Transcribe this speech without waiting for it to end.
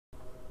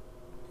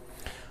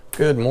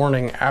Good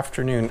morning,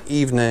 afternoon,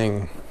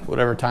 evening,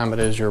 whatever time it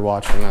is you're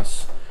watching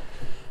this.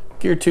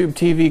 GearTube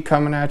TV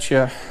coming at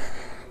you.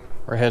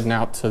 We're heading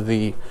out to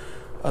the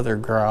other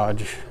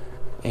garage,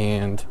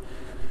 and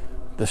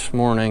this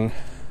morning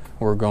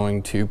we're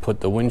going to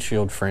put the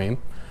windshield frame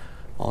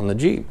on the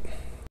Jeep.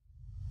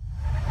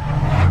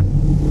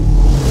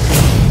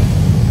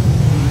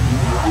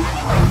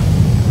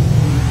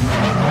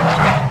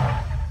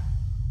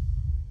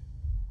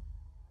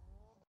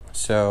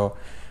 So,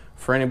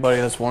 for anybody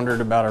that's wondered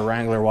about a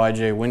Wrangler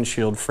YJ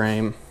windshield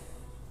frame,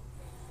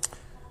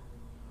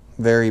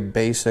 very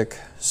basic,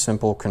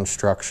 simple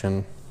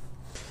construction.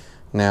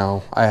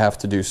 Now, I have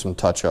to do some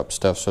touch-up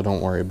stuff, so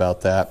don't worry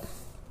about that.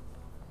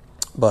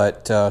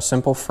 But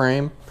simple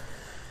frame.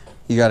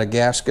 You got a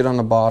gasket on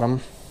the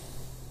bottom.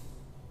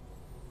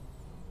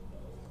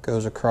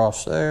 Goes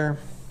across there.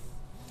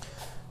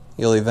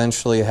 You'll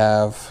eventually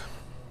have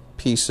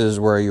pieces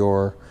where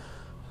your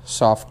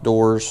soft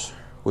doors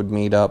would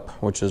meet up,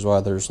 which is why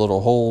there's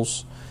little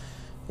holes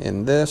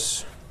in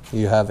this.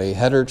 You have a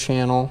header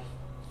channel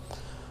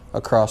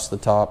across the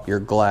top, your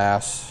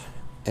glass,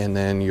 and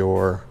then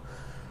your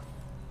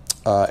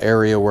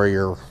area where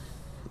your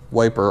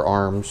wiper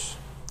arms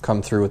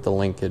come through with the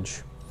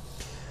linkage.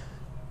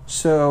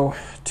 So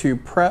to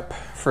prep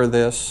for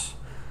this,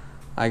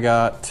 I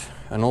got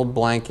an old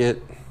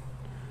blanket,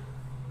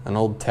 an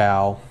old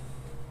towel,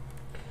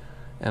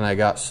 and I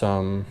got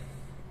some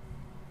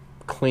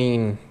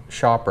clean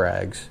shop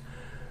rags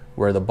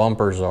where the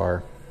bumpers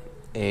are.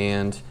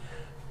 And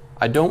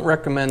I don't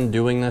recommend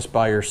doing this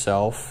by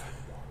yourself,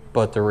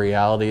 but the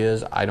reality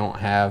is I don't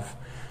have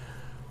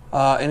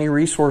any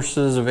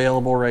resources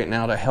available right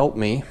now to help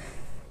me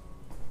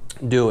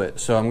do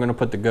it. So I'm going to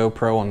put the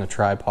GoPro on the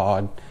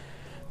tripod.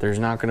 There's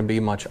not going to be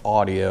much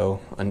audio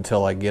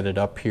until I get it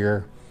up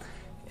here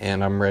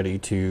and I'm ready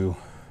to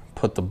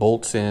put the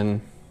bolts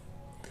in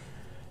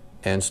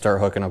and start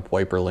hooking up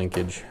wiper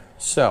linkage.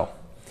 So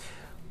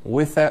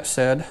with that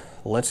said,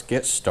 let's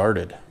get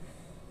started.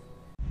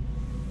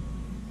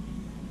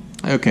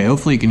 Okay,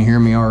 hopefully you can hear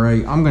me all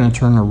right. I'm going to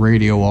turn the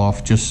radio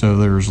off just so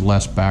there's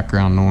less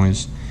background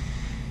noise.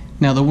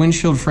 Now the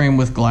windshield frame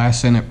with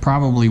glass in it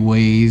probably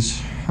weighs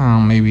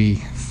maybe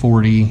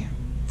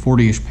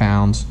 40-ish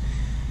pounds.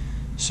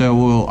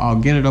 So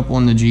I'll get it up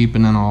on the Jeep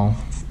and then I'll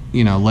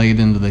lay it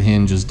into the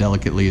hinge as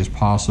delicately as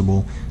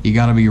possible. You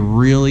got to be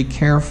really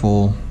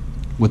careful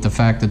with the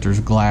fact that there's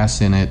glass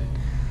in it.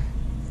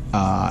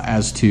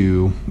 As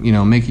to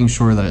making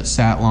sure that it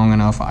sat long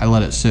enough. I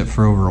let it sit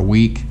for over a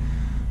week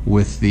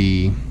with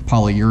the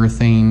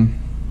polyurethane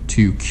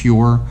to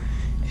cure,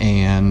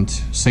 and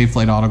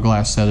Safelite Auto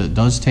Glass said it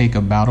does take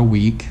about a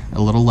week,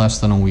 a little less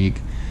than a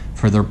week,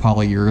 for their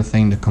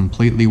polyurethane to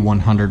completely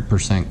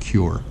 100%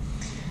 cure.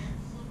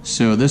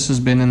 So this has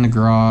been in the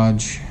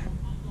garage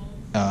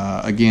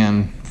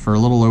again for a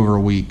little over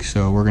a week,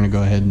 so we're going to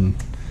go ahead and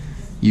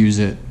use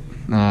it.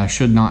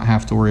 Should not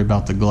have to worry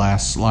about the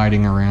glass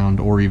sliding around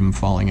or even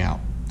falling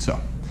out. So,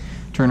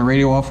 turn the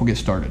radio off, we'll get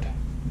started.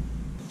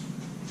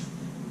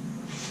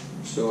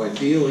 So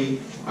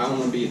ideally, I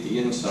want to be at the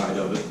inside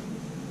of it.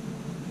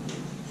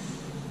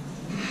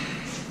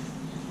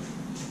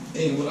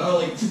 And what I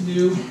like to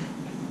do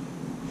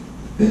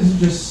is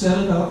just set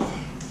it up.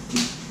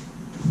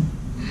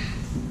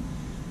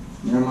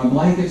 Now my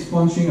blanket's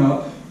bunching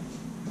up,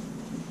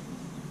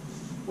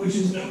 which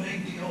is no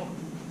big deal.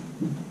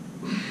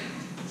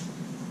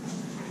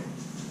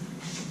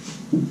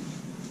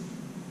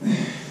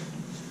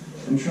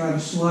 And try to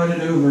slide it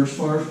over as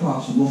far as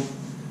possible.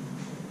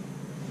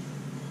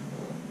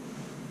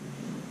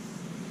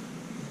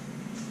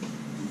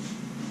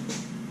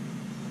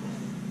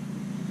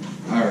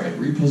 Alright,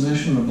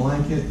 reposition the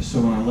blanket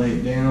so when I lay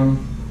it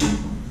down,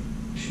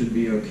 it should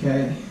be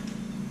okay.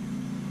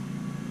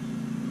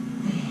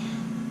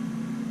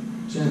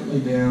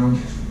 Gently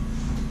down.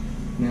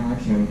 Now I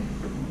can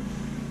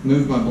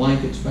move my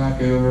blankets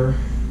back over.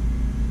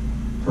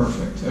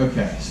 Perfect.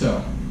 Okay,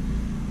 so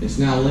it's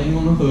now laying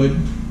on the hood,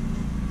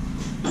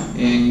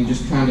 and you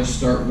just kind of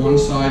start one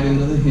side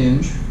into the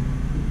hinge,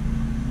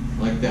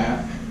 like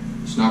that.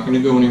 It's not going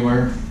to go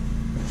anywhere.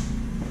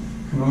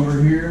 Come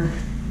over here,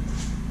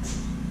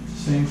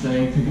 same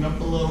thing, pick it up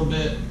a little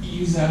bit,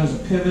 use that as a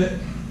pivot,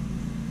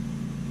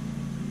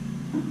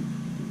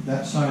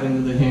 that side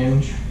into the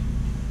hinge,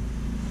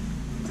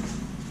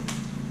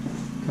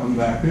 come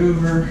back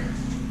over,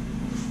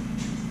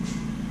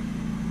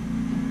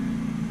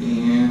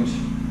 and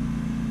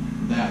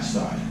that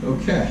side.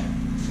 Okay.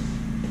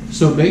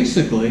 So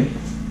basically,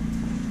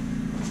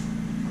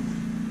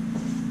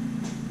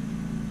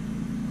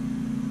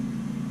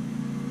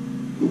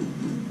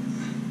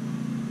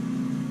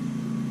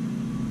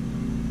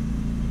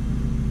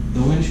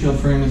 the windshield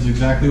frame is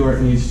exactly where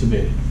it needs to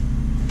be.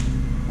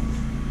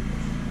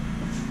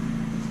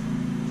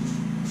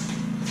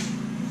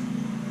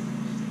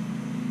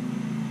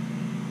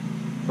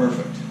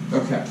 Perfect.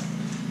 Okay.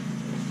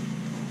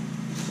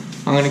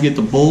 I'm going to get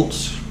the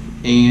bolts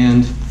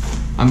and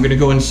I'm going to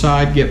go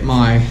inside, get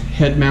my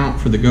head mount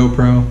for the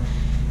GoPro,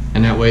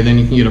 And that way then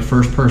you can get a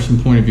first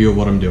person point of view of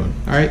what I'm doing.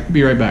 All right,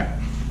 be right back.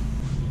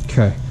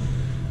 Okay,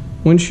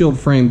 windshield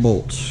frame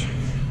bolts.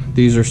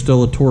 These are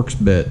still a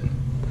Torx bit.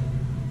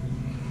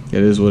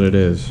 It is what it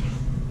is.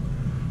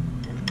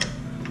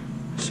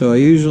 So I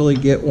usually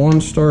get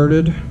one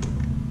started.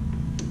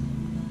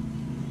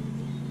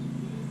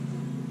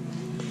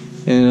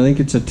 And I think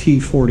it's a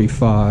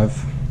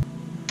T45.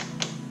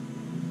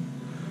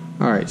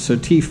 Alright, so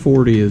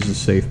T40 is a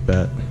safe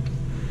bet.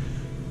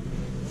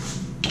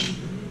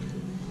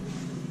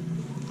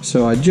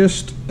 So I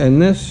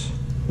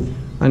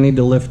need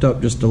to lift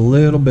up just a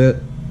little bit.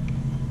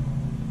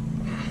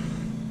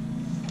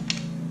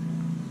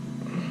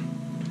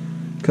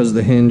 Because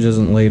the hinge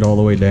isn't laid all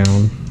the way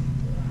down.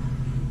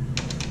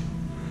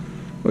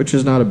 Which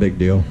is not a big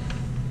deal.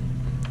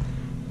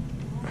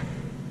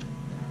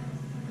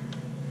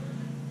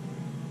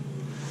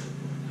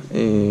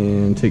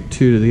 And take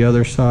two to the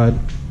other side.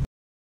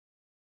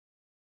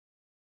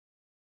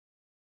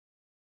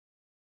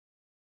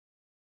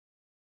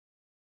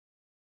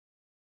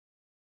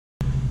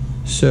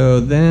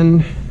 So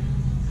then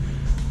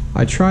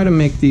I try to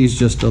make these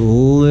just a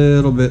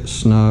little bit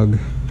snug,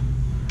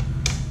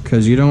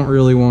 because you don't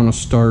really want to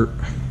start.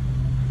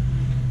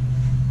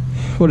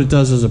 What it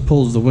does is it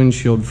pulls the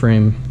windshield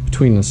frame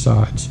between the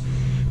sides.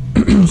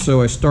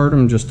 So I start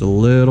them just a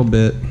little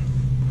bit,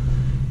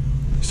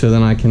 so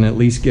then I can at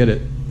least get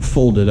it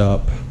folded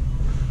up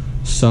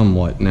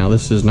somewhat. Now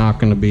this is not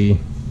going to be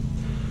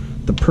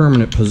the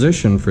permanent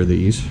position for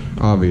these,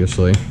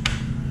 obviously.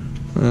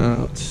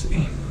 Let's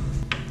see.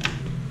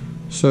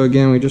 So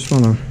again, we just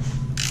want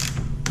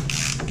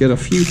to get a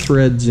few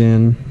threads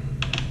in,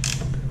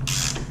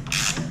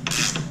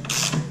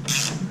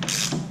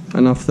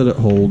 enough that it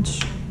holds.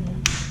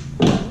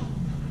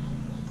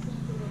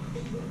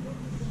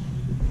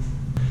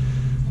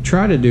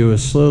 Try to do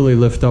is slowly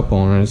lift up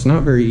on it. It's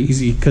not very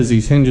easy because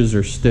these hinges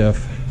are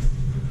stiff.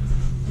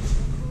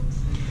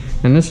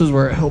 And this is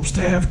where it helps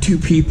to have two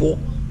people.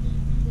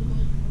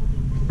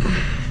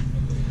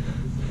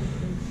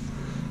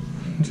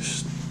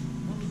 Just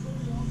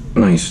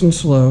nice and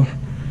slow.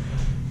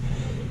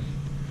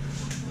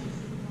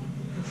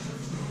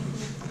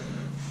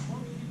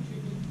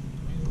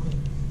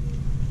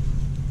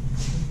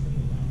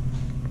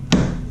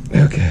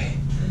 Okay.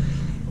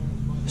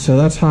 So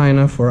that's high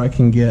enough where I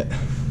can get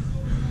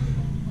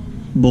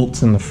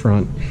bolts in the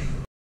front.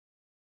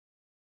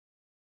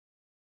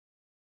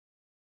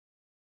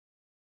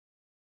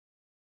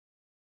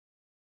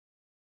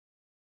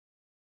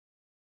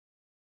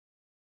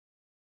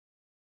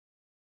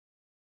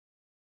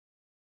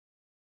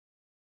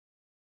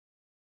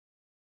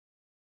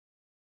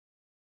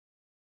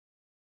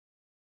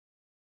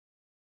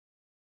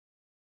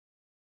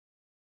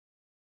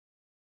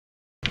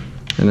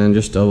 And then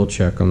just double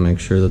check them, make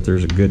sure that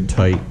there's a good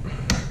tight.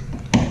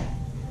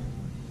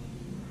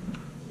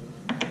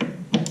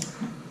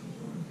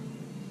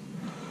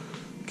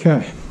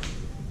 Okay.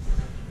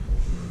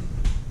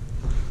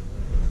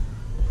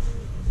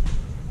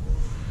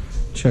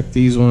 Check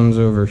these ones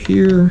over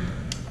here.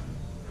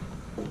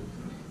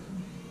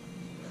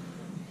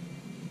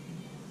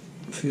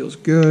 Feels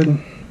good.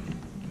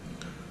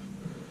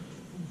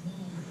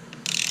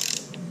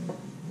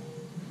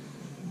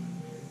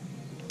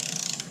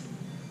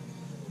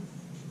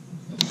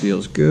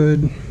 Feels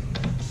good.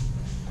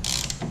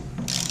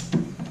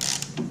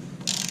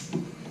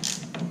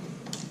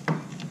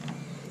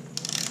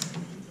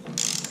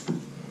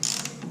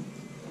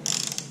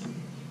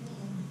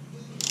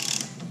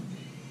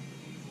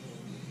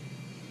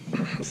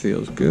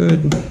 Feels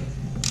good.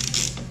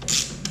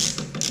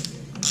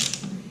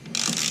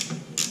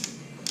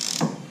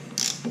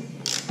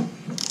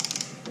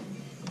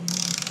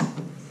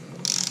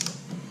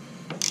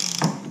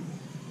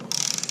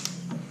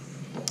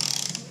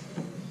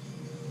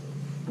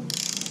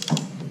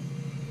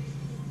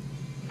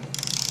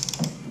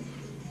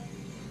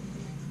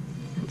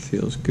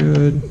 Feels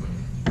good.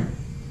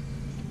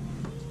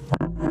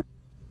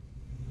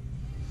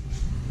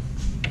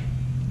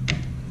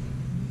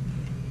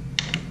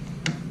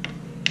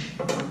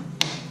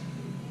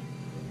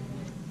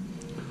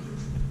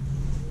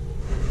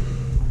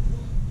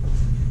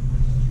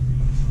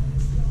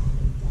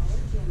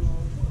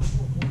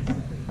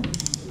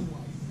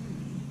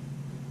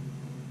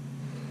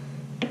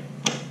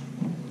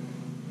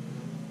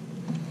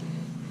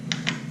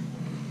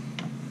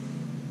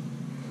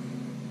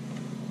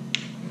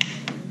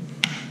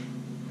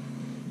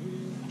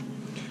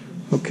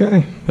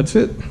 Okay, that's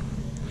it.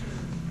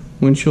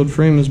 Windshield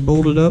frame is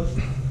bolted up.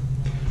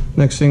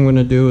 Next thing I'm going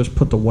to do is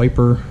put the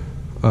wiper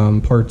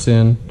parts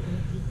in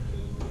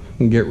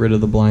and get rid of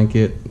the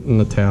blanket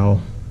and the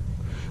towel.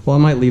 Well, I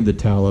might leave the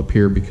towel up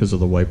here because of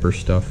the wiper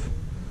stuff.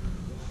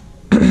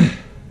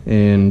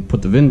 And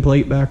put the VIN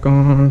plate back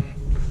on.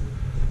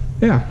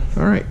 Yeah,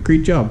 alright,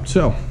 great job.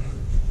 So,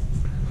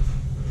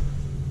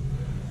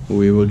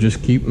 we will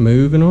just keep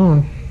moving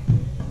on.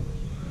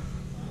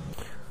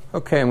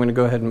 Okay, I'm going to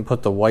go ahead and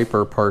put the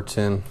wiper parts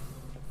in.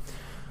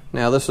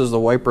 Now this is the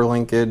wiper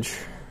linkage.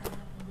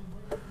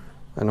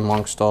 and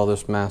amongst all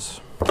this mess.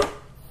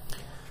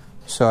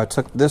 So I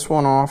took this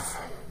one off,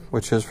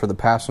 which is for the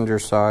passenger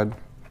side,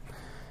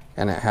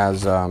 and it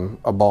has a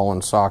ball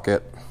and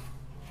socket.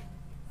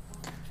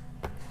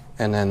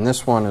 And then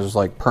this one is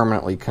like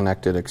permanently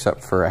connected,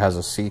 except for it has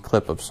a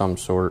C-clip of some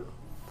sort.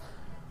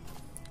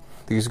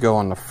 These go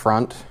on the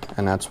front,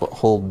 and that's what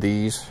hold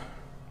these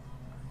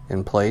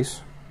in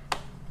place.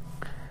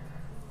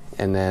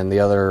 And then the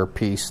other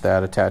piece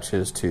that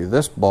attaches to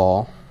this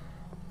ball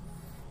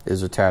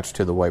is attached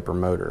to the wiper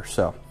motor.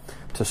 So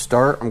to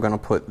start, I'm going to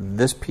put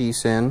this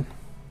piece in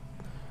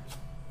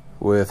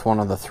with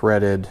one of the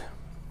threaded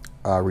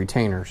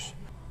retainers.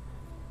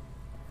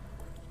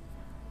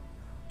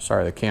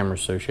 Sorry, the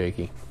camera's so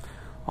shaky.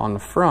 On the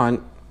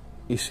front,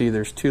 you see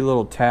there's two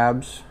little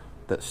tabs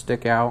that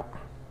stick out.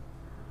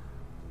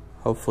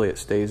 Hopefully it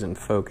stays in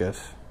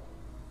focus.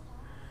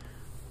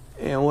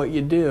 And what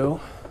you do,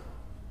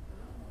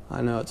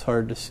 I know it's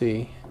hard to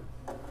see,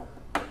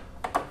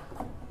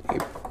 you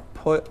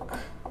put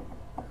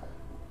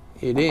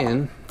it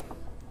in,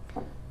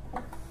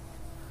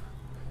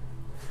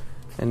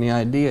 and the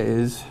idea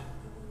is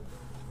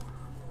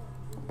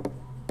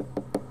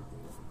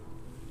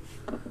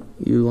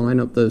you line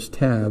up those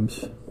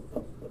tabs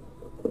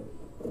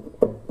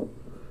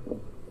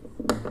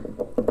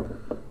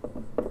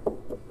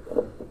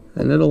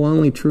and it'll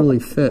only truly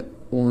fit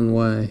one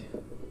way,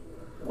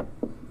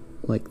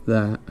 like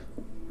that.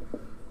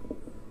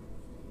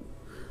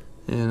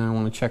 And I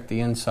want to check the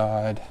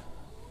inside.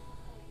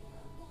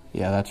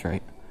 Yeah, that's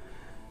right.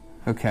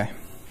 Okay.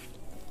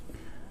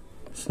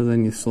 So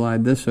then you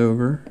slide this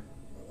over.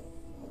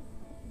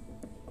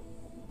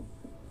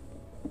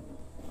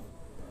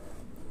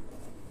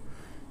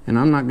 And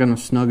I'm not going to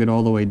snug it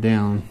all the way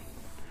down,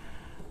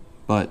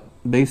 but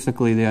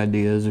basically the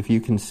idea is if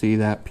you can see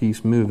that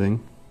piece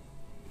moving,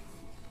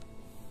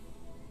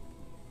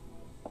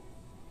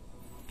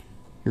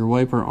 your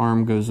wiper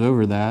arm goes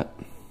over that,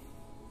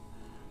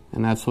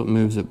 and that's what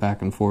moves it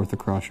back and forth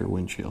across your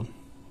windshield.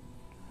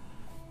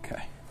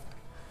 Okay.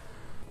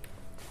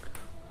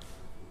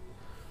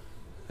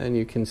 And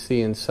you can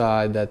see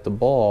inside that the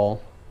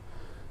ball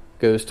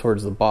goes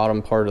towards the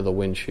bottom part of the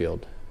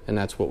windshield, and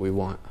that's what we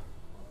want.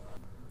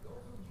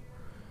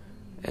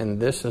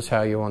 And this is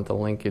how you want the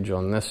linkage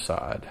on this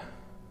side.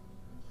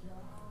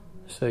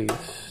 So you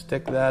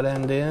stick that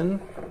end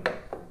in.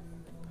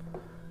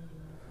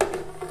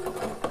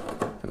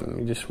 And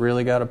you just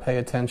really got to pay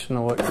attention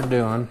to what you're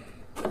doing.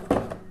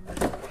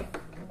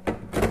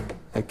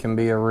 It can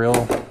be a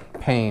real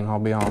pain, I'll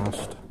be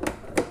honest.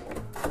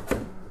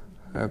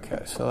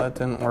 Okay, so that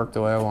didn't work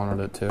the way I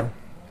wanted it to.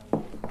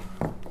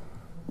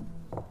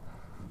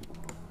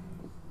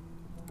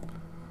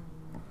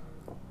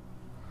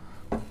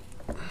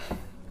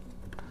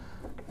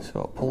 So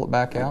I'll pull it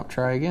back out,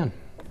 try again.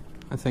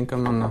 I think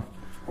I'm on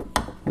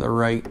the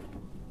right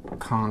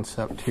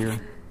concept here.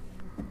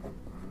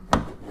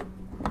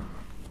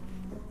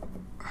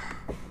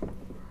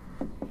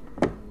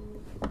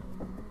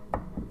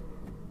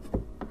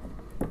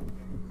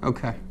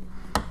 Okay,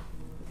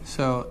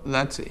 so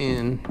that's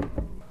in.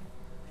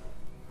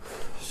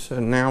 So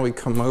now we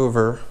come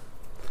over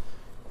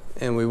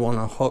and we want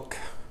to hook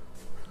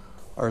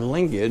our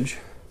linkage,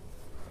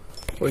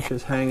 which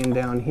is hanging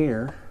down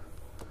here,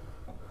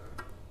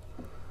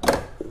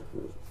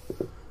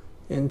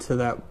 into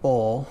that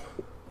ball,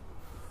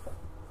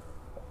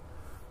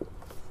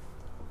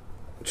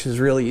 which is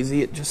really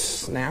easy. It just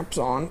snaps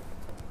on.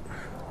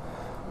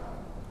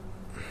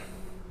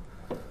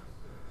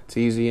 It's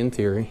easy in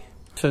theory.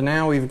 So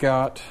now we've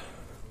got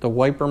the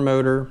wiper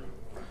motor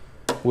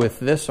with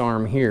this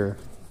arm here,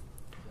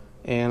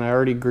 and I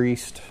already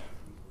greased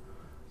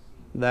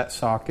that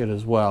socket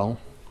as well,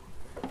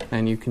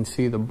 and you can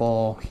see the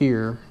ball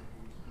here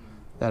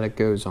that it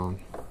goes on.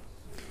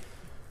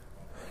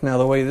 Now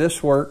the way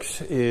this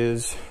works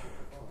is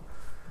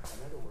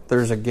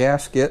there's a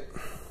gasket,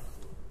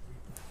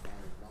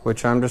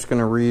 which I'm just going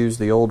to reuse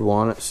the old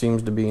one. It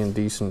seems to be in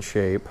decent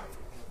shape.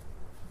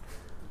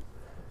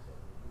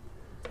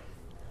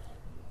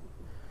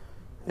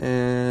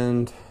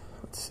 And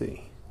let's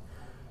see.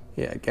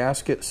 Yeah,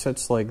 gasket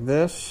sits like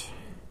this.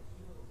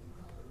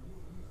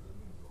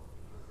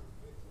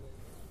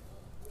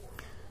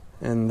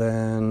 And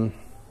then,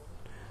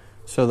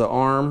 so the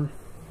arm,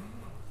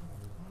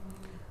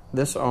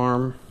 this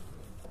arm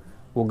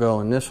will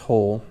go in this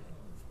hole,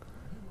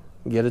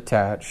 get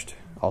attached.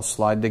 I'll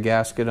slide the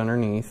gasket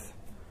underneath.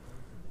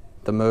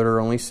 The motor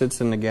only sits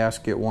in the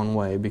gasket one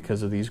way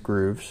because of these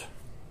grooves.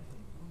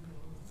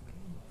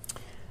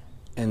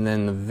 And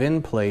then the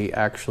VIN plate,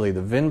 actually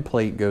the VIN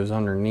plate goes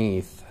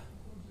underneath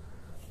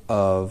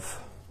of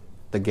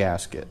the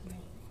gasket.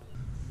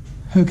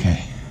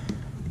 Okay.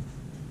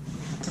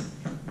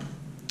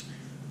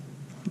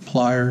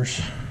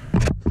 Pliers.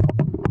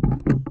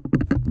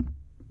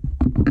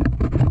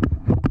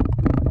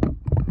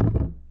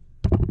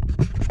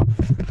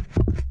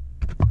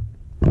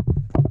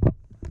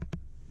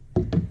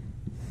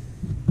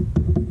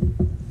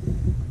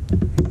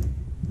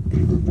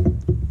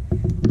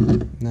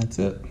 And that's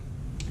it.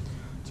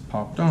 It's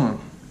popped on.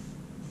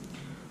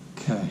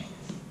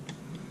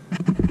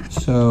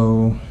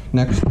 So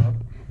next up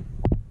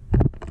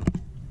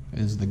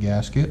is the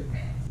gasket.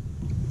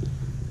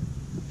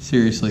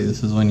 Seriously,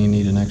 this is when you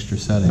need an extra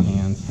set of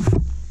hands.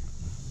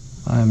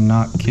 I'm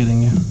not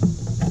kidding you.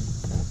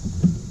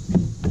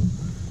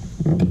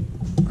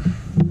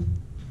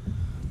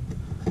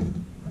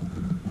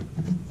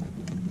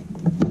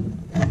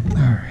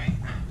 Alright.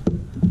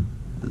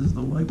 This is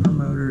the wiper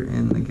motor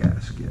in the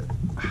gasket.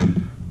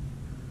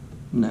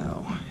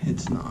 No,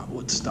 it's not.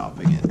 What's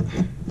stopping it?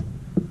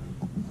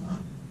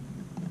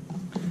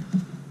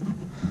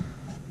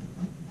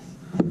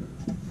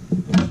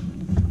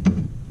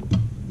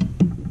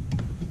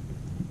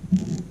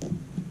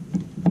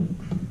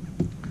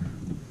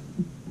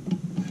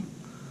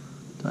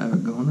 Do I have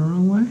it going the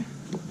wrong way?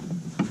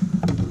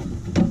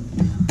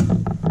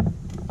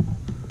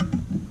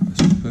 I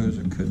suppose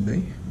it could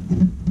be.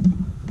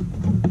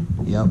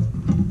 Yep.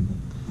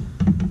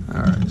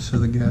 Alright, so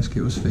the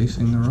gasket was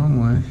facing the wrong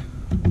way.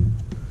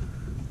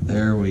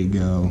 There we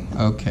go.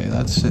 Okay,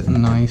 that's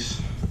sitting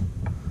nice.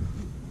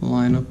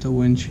 Line up the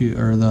windshield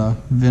or the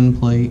VIN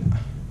plate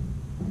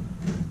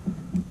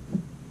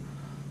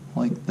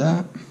like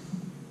that.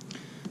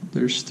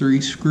 There's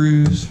 3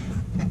 screws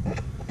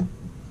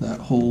that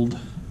hold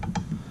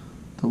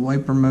the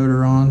wiper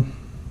motor on.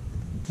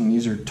 And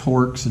these are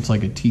Torx. It's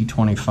like a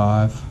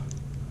T25.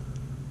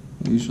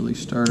 Usually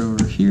start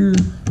over here.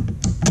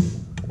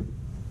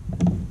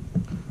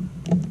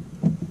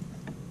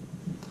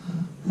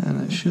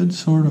 And it should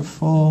sort of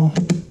fall.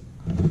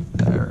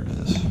 There it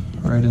is,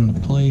 right into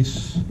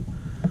place.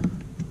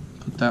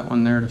 Put that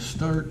one there to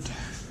start.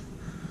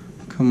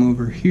 Come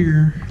over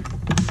here.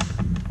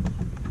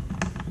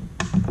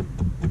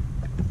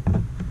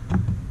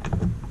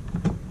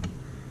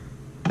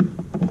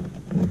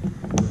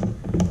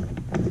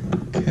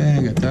 Okay,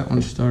 I got that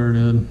one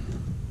started.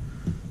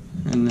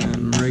 And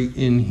then right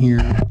in here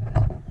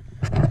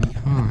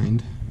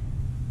behind,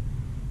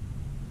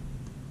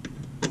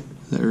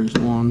 there's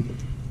one.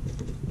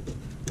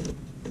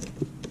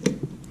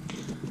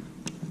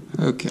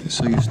 Okay,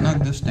 so you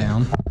snug this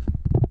down.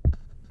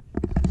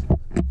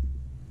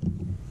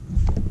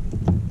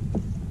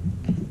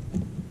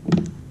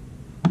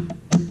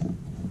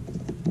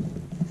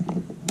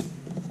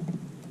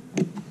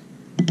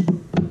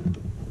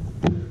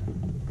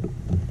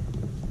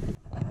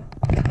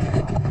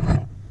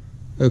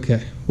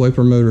 Okay,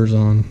 wiper motor's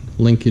on,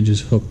 linkage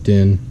is hooked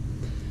in.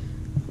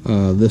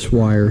 This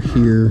wire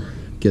here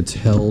gets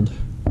held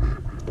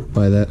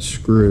by that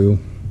screw.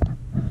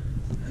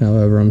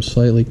 However, I'm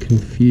slightly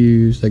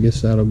confused. I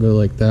guess that'll go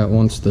like that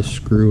once the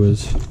screw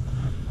is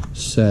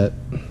set.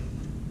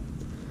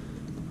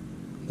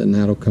 Then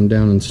that'll come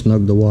down and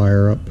snug the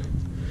wire up.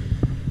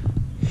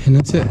 And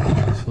that's it.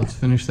 So let's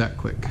finish that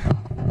quick.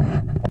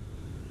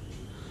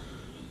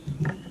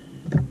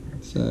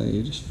 So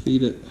you just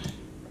feed it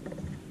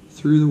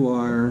through the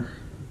wire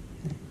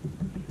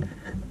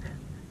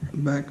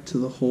back to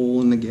the hole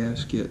in the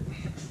gasket.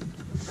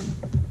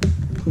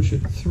 Push it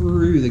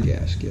through the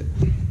gasket.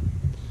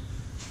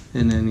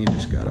 And then you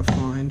just gotta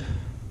find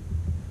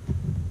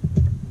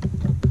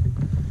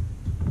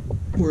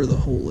where the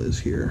hole is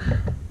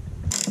here.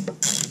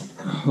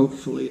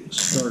 Hopefully it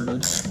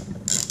started.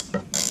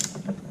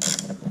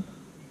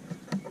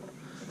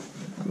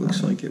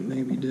 Looks like it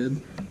maybe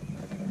did.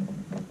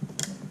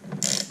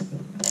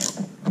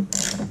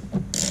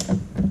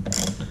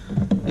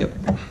 Yep.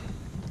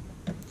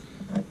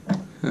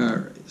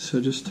 Alright, so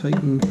just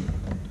tighten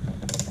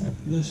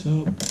this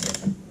up.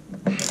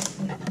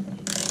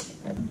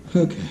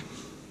 Okay.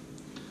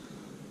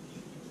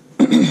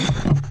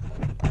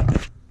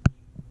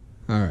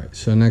 Alright,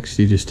 so next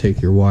you just take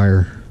your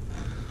wire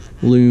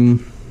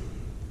loom,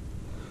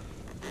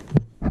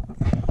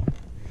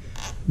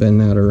 bend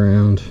that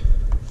around,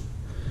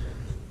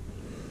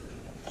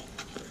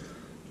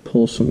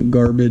 pull some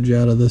garbage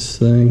out of this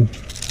thing.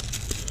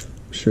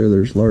 I'm sure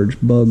there's large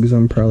bugs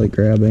I'm probably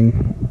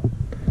grabbing.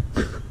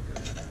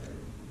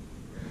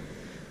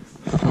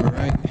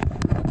 Alright,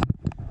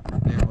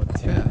 now a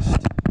test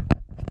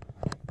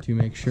to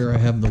make sure I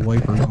have the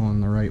wiper going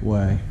the right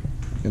way,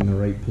 in the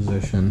right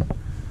position,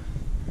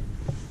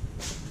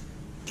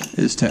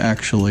 is to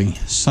actually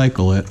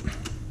cycle it.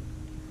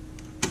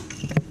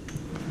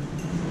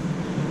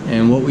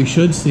 And what we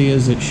should see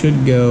is it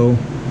should go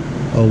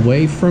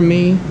away from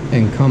me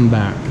and come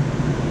back.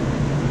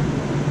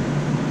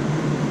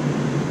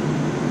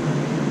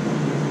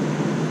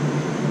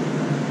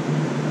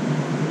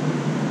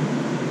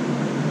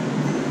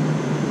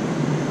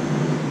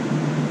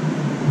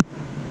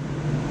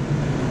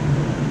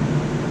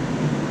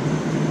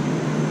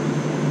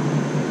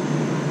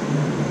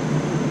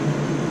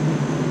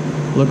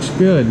 Looks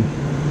good.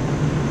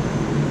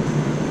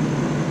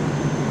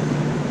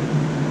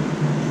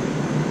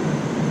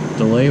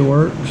 Delay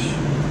works.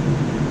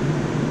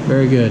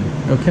 Very good.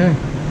 Okay.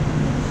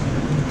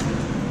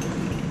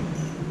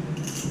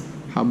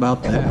 How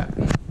about that?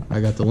 I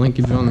got the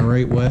linkage on the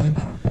right way.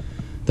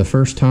 The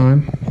first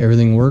time,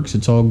 everything works.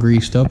 It's all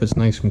greased up. It's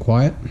nice and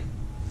quiet.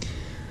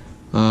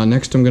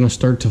 Next I'm going to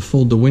start to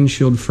fold the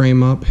windshield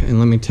frame up, and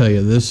let me tell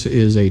you, this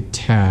is a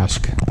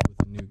task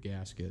with a new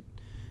gasket.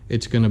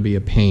 It's going to be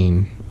a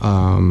pain,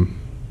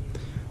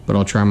 but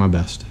I'll try my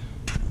best.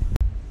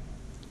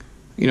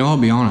 You know, I'll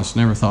be honest,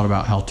 never thought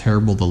about how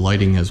terrible the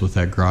lighting is with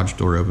that garage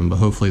door open, but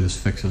hopefully this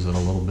fixes it a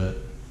little bit.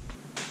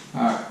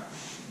 Alright,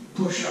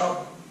 push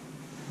up.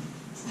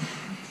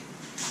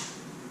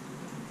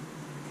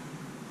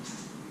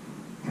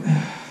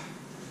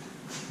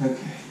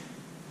 Okay,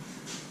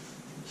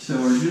 so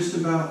we're just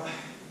about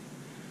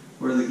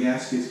where the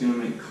gasket's going to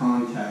make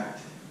contact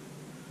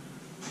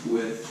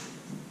with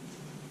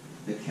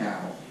the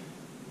cowl.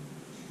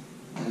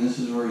 And this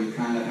is where you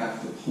kind of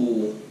have to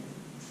pull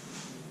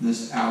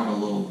this out a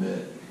little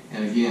bit.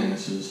 And again,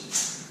 this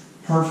is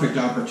perfect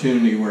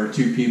opportunity where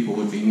 2 people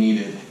would be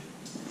needed.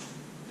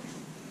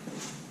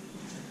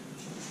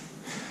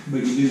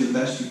 But you do the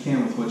best you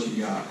can with what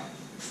you got.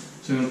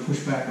 So I'm going to push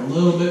back a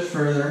little bit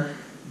further.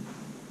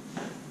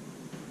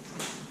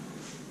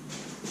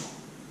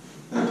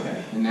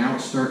 Okay, and now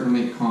it's starting to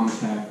make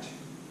contact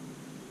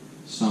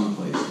some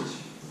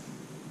places.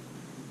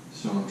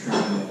 So I'm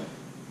trying to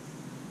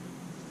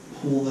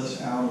pull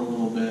this out a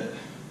little bit.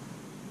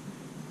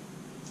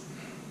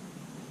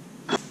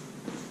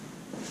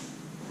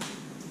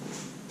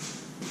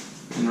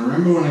 And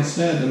remember when I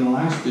said in the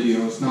last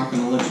video, it's not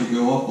going to let you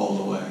go up all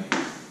the way.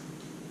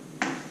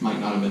 Might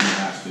not have been the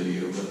last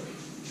video, but...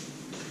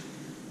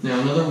 Now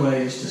another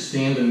way is to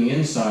stand on the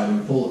inside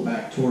and pull it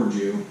back towards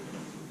you.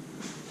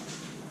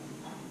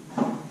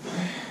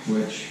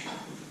 Which,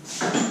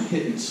 I'm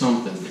hitting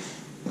something.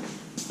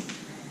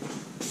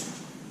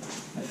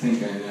 I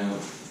think I know.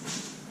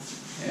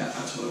 Yeah,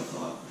 that's what I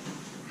thought.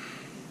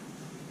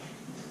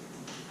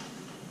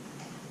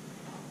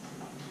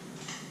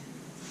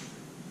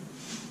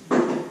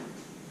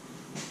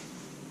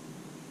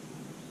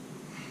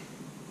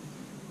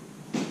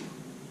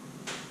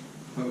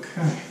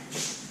 Okay,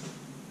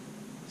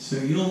 so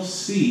you'll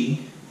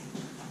see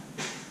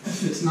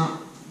if it's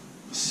not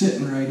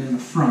sitting right in the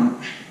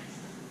front,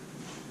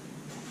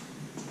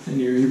 then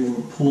you're able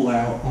to pull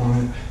out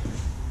on it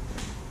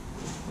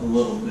a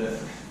little bit.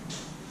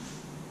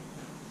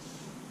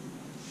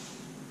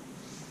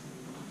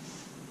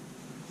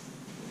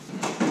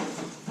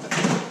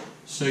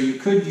 So you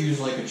could use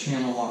like a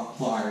channel lock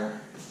plier.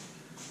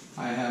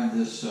 I have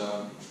this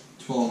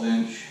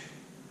 12-inch,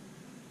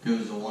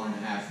 goes to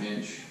 1.5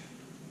 inch.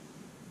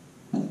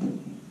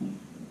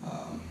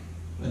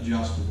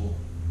 Adjustable,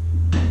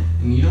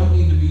 and you don't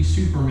need to be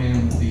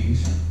Superman with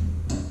these.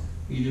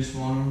 You just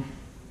want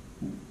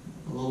them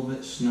a little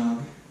bit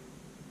snug.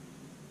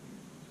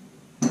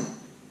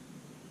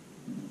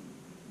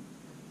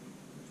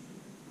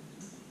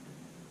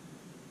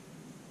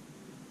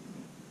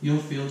 You'll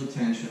feel the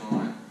tension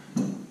on it.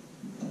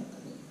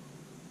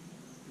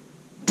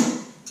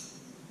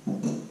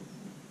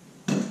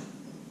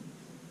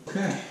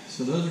 Okay,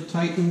 so those are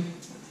tightened.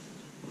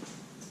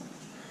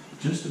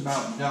 Just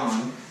about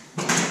done.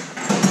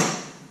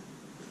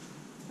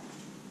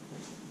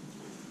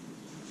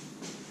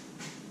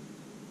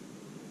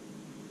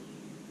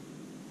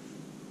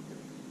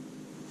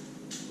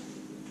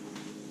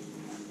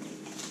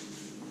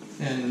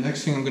 And the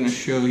next thing I'm going to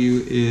show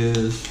you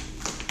is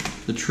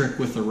the trick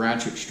with the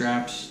ratchet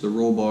straps, the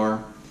roll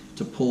bar,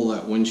 to pull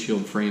that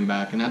windshield frame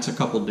back, and that's a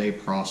couple-day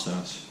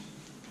process.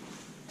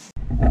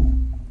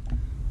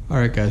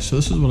 Alright guys, so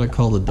this is what I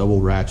call the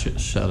double ratchet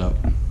setup.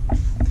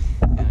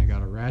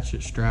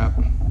 Ratchet strap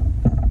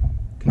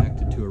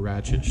connected to a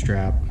ratchet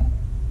strap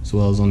as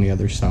well as on the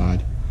other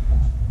side.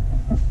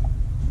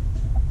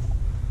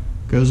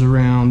 Goes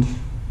around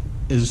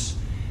as,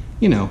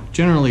 you know,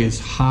 generally as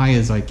high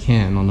as I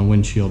can on the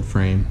windshield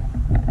frame.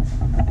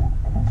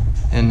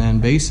 And then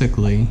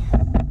basically,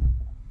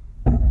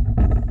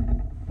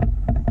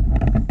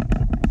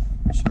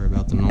 sorry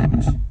about the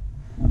noise,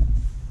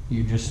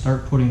 you just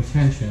start putting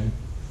tension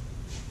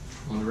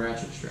on the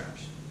ratchet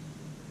straps.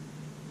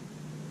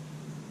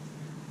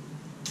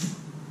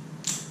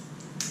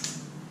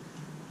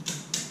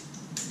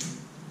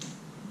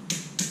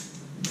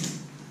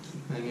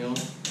 And you'll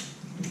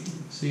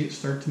see it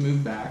start to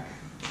move back.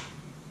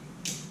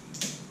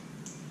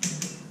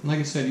 And like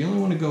I said, you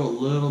only want to go a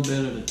little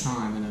bit at a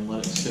time and then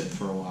let it sit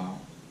for a while.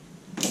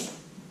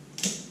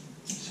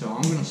 So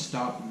I'm going to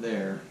stop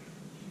there.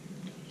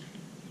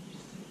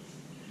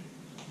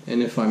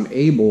 And if I'm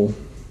able,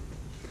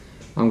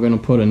 I'm going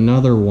to put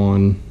another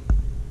one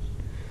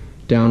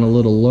down a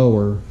little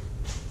lower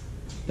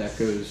that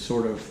goes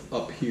sort of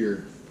up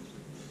here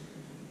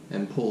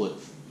and pull it,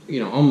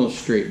 you know, almost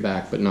straight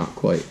back, but not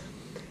quite.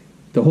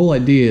 The whole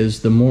idea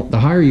is the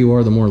higher you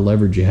are, the more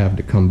leverage you have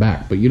to come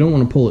back, but you don't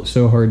want to pull it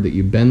so hard that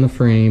you bend the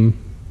frame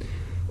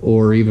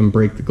or even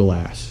break the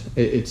glass.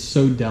 It's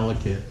so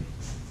delicate.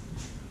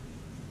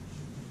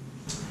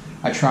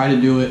 I try to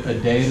do it a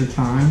day at a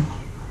time.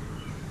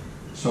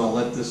 So I'll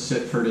let this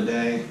sit for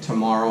today.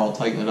 Tomorrow I'll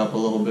tighten it up a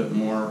little bit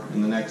more,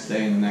 and the next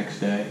day and the next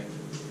day.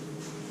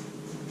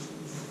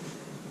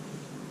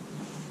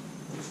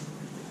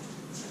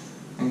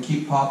 And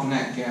keep popping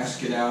that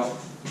gasket out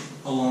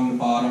along the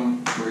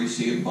bottom where you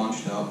see it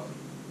bunched up,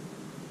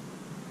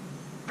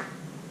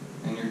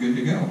 and you're good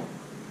to go.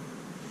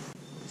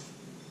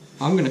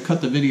 I'm going to cut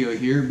the video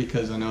here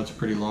because I know it's a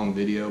pretty long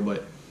video,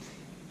 but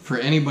for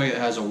anybody that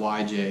has a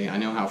YJ, I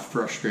know how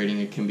frustrating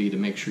it can be to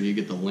make sure you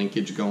get the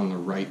linkage going the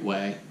right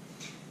way,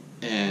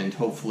 and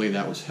hopefully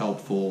that was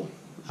helpful.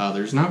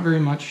 There's not very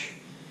much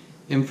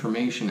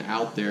information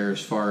out there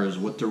as far as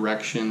what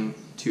direction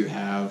to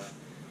have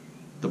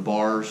the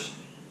bars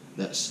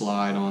that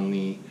slide on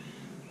the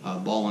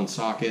ball and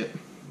socket.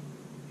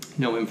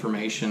 No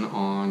information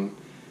on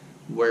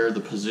where the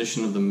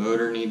position of the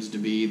motor needs to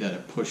be, that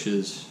it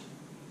pushes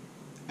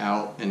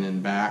out and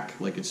then back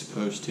like it's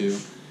supposed to,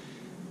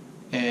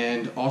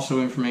 and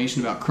also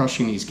information about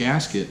crushing these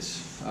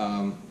gaskets.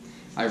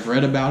 I've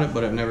read about it,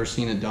 but I've never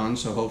seen it done,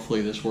 so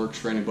hopefully this works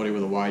for anybody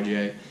with a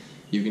YJ.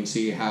 You can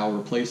see how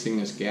replacing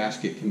this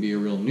gasket can be a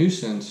real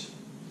nuisance,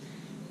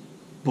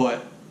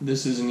 but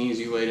this is an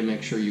easy way to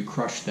make sure you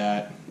crush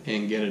that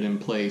and get it in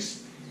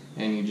place,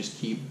 and you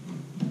just keep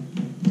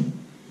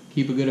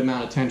a good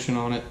amount of tension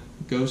on it,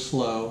 go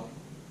slow,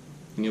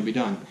 and you'll be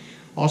done.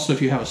 Also,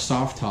 if you have a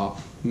soft top,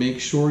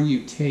 make sure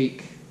you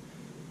take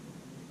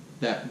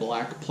that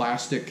black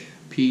plastic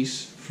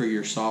piece for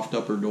your soft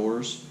upper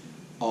doors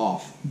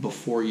off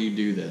before you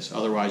do this.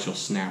 Otherwise you'll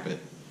snap it,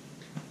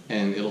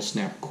 and it'll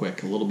snap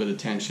quick. A little bit of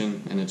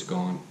tension and it's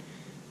gone.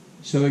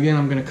 So again,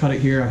 I'm going to cut it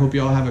here. I hope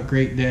you all have a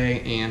great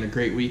day and a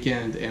great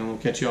weekend, and we'll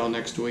catch you all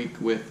next week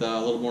with a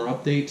little more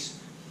updates.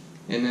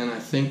 And then I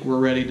think we're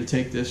ready to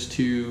take this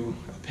to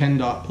a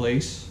PennDOT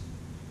place,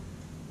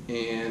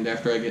 and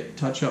after I get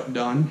touch-up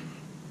done,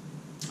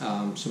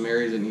 some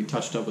areas that need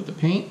touched up with the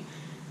paint,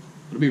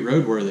 it'll be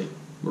roadworthy.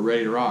 We're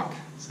ready to rock.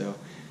 So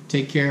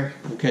take care.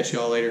 We'll catch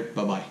you all later.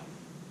 Bye-bye.